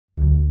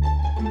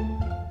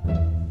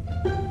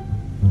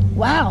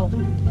Wow,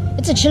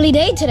 it's a chilly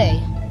day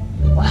today.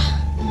 Wow,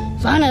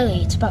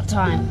 finally, it's about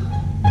time.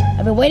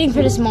 I've been waiting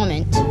for this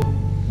moment.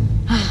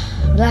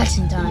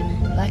 Relaxing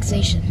time,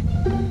 relaxation.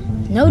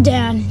 No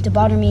Dan to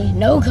bother me,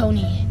 no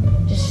Coney.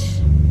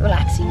 Just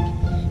relaxing.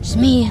 Just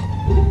me,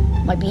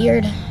 my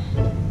beard,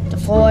 the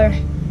floor.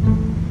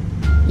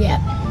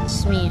 Yeah,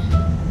 it's me.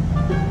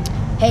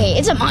 Hey,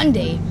 it's a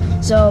Monday,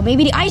 so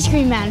maybe the ice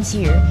cream man's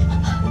here.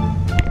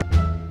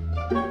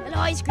 Hello,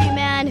 ice cream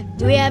man.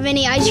 Do we have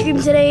any ice cream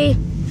today?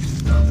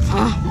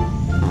 Huh?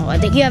 Oh, I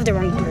think you have the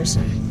wrong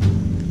person.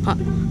 Huh?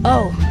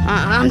 Oh,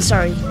 I'm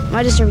sorry. Am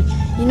I disturbing?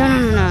 No,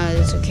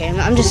 it's okay.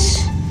 I'm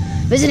just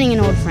visiting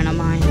an old friend of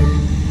mine.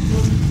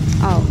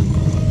 Oh.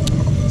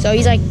 So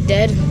he's like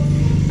dead?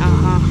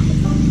 Uh-huh.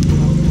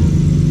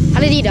 How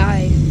did he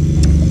die?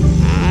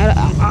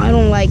 I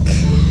don't like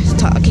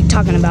keep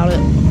talking about it.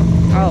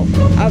 Oh,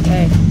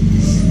 okay.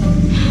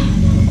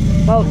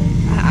 Well,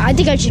 I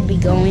think I should be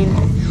going.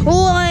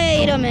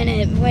 Wait a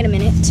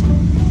minute.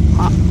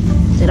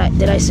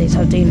 Did I say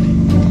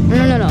something?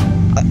 No.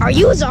 Are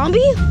you a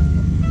zombie?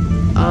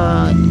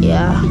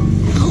 Yeah.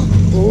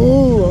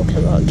 Ooh,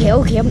 okay.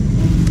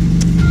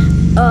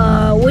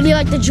 Would you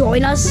like to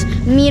join us?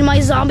 Me and my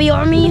zombie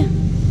army?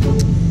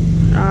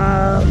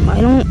 I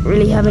don't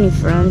really have any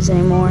friends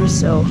anymore,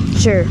 so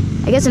sure.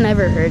 I guess it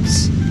never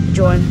hurts to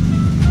join.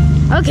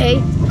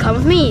 Okay, come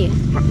with me.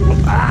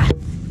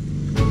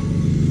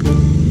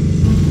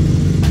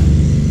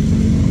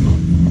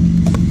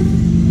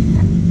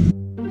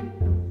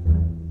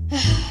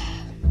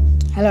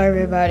 Hello,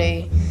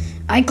 everybody.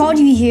 I called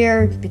you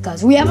here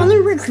because we have a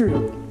new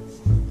recruit.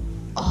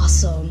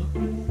 Awesome.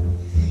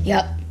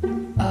 Yep.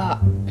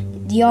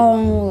 Do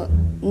y'all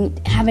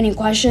have any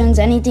questions,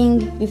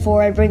 anything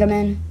before I bring them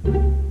in?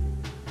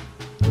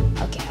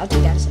 Okay, I'll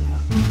take that as a no.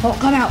 Oh,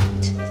 come out.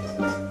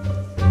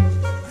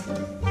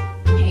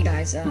 Hey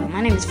guys,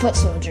 my name is Foot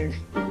Soldier,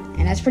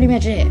 and that's pretty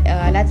much it.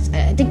 I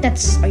think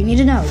that's all you need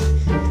to know.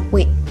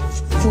 Wait,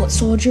 Foot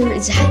Soldier,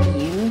 is that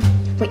you?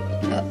 Wait,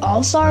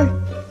 All-Star?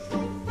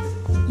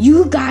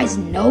 You guys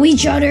know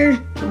each other?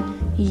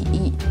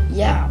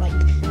 Yeah, like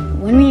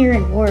when we were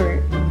in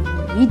war,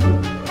 we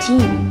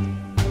team.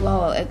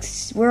 Well,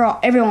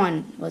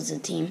 everyone was a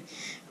team,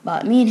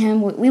 but me and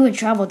him, we would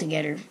travel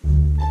together.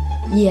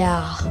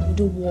 Yeah,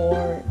 the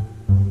war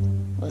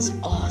was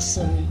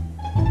awesome.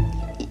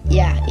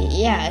 Yeah,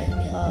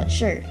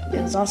 sure, it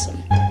was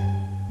awesome.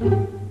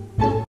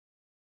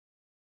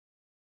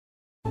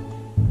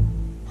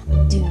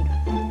 Dude,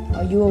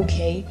 are you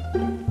okay?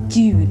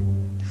 Dude.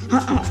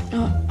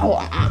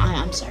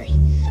 I'm sorry.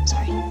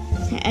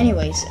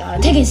 Anyways,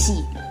 take a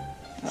seat.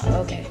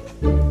 Okay.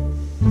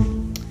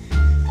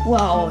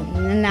 Well,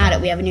 now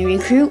that we have a new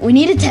recruit, we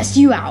need to test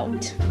you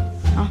out.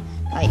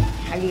 Like,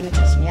 how are you gonna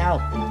test me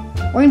out?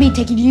 We're gonna be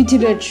taking you to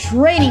the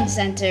training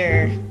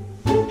center.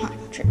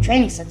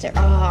 Training center?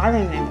 Oh, I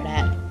remember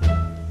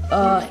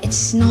that.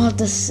 It's not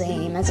the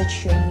same as a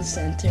training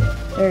center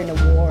during the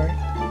war.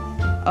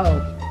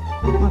 Oh,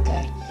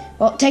 okay.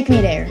 Well, take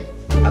me there.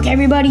 Okay,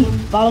 everybody,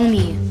 follow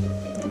me.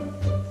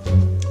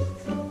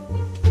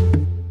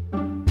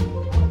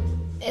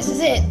 This is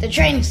it, the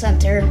training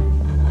center.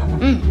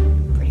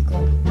 Pretty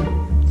cool.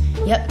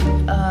 Yep,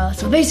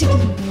 so basically,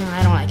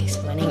 I don't like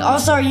explaining. Oh,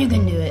 sorry, you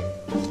can do it.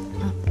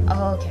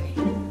 Oh, okay.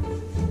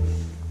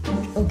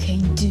 Okay,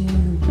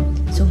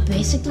 dude. So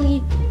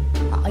basically,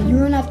 you're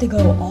gonna have to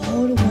go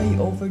all the way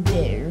over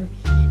there,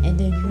 and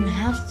then you're gonna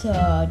have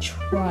to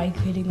try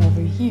getting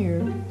over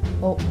here.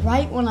 Well,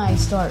 right when it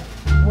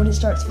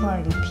starts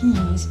firing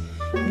peas,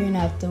 you're gonna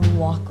have to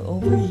walk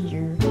over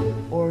here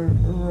or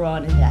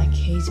run in that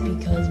case,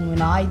 because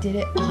when I did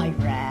it, I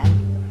ran.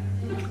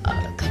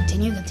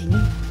 Continue.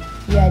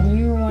 Yeah, then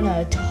you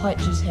wanna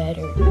touch his head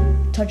or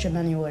touch him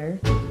anywhere.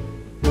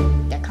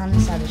 That kind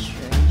of sounded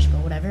strange,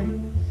 but whatever.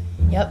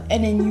 Yep,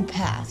 and then you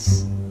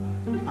pass.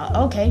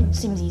 Okay,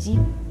 seems easy.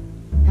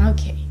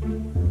 Okay.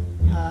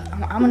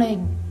 I'm gonna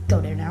go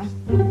there now.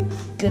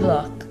 Good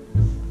luck.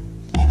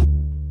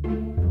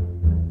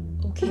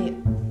 Okay,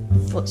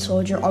 Foot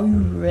Soldier, are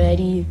you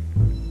ready?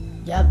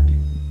 Yep.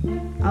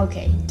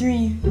 Okay,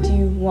 3,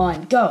 2,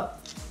 1, go.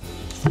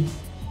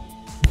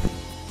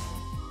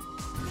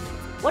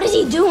 What is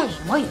he doing?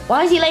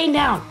 Why is he laying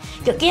down?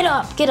 Get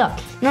up.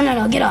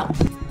 No, get up.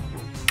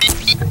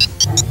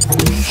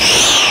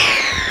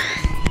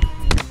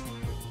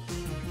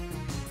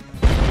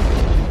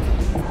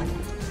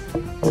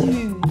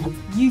 Dude,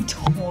 you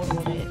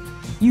totaled it.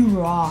 You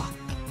rock.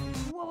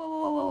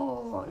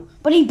 Whoa.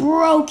 But he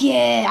broke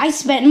it. I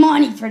spent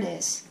money for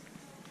this.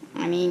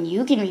 I mean,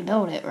 you can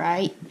rebuild it,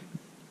 right?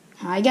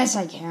 I guess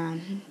I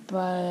can,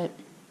 but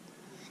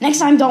next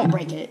time don't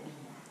break it.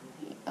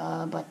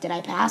 But did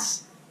I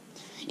pass?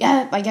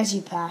 Yeah, I guess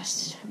you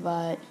passed,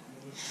 but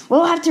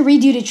we'll have to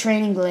redo the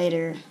training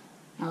later.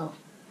 Oh,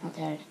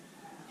 okay.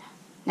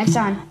 Next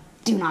time,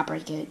 do not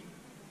break it.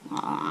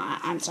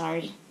 I'm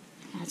sorry.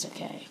 That's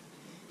okay.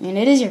 I mean,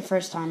 it is your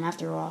first time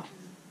after all.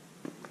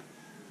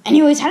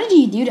 Anyways, how did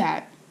you do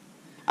that?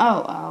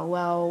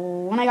 Well,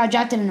 when I got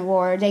drafted in the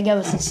war, they gave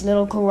us these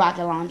little cool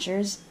rocket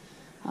launchers.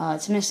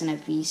 It's missing a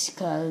piece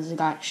because it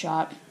got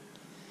shot.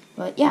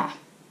 But yeah,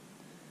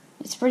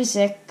 it's pretty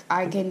sick.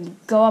 I can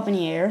go up in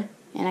the air,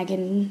 and I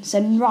can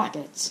send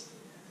rockets.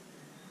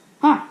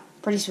 Huh,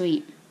 pretty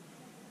sweet.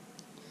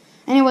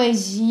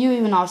 Anyways, you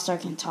even All-Star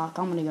can talk.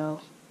 I'm gonna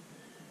go.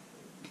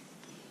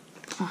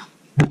 Huh.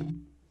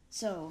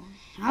 So,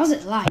 how's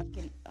it like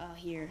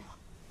here?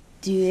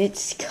 Dude,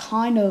 it's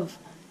kind of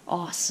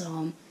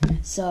awesome.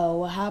 So,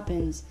 what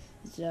happens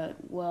is that,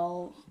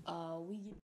 well, we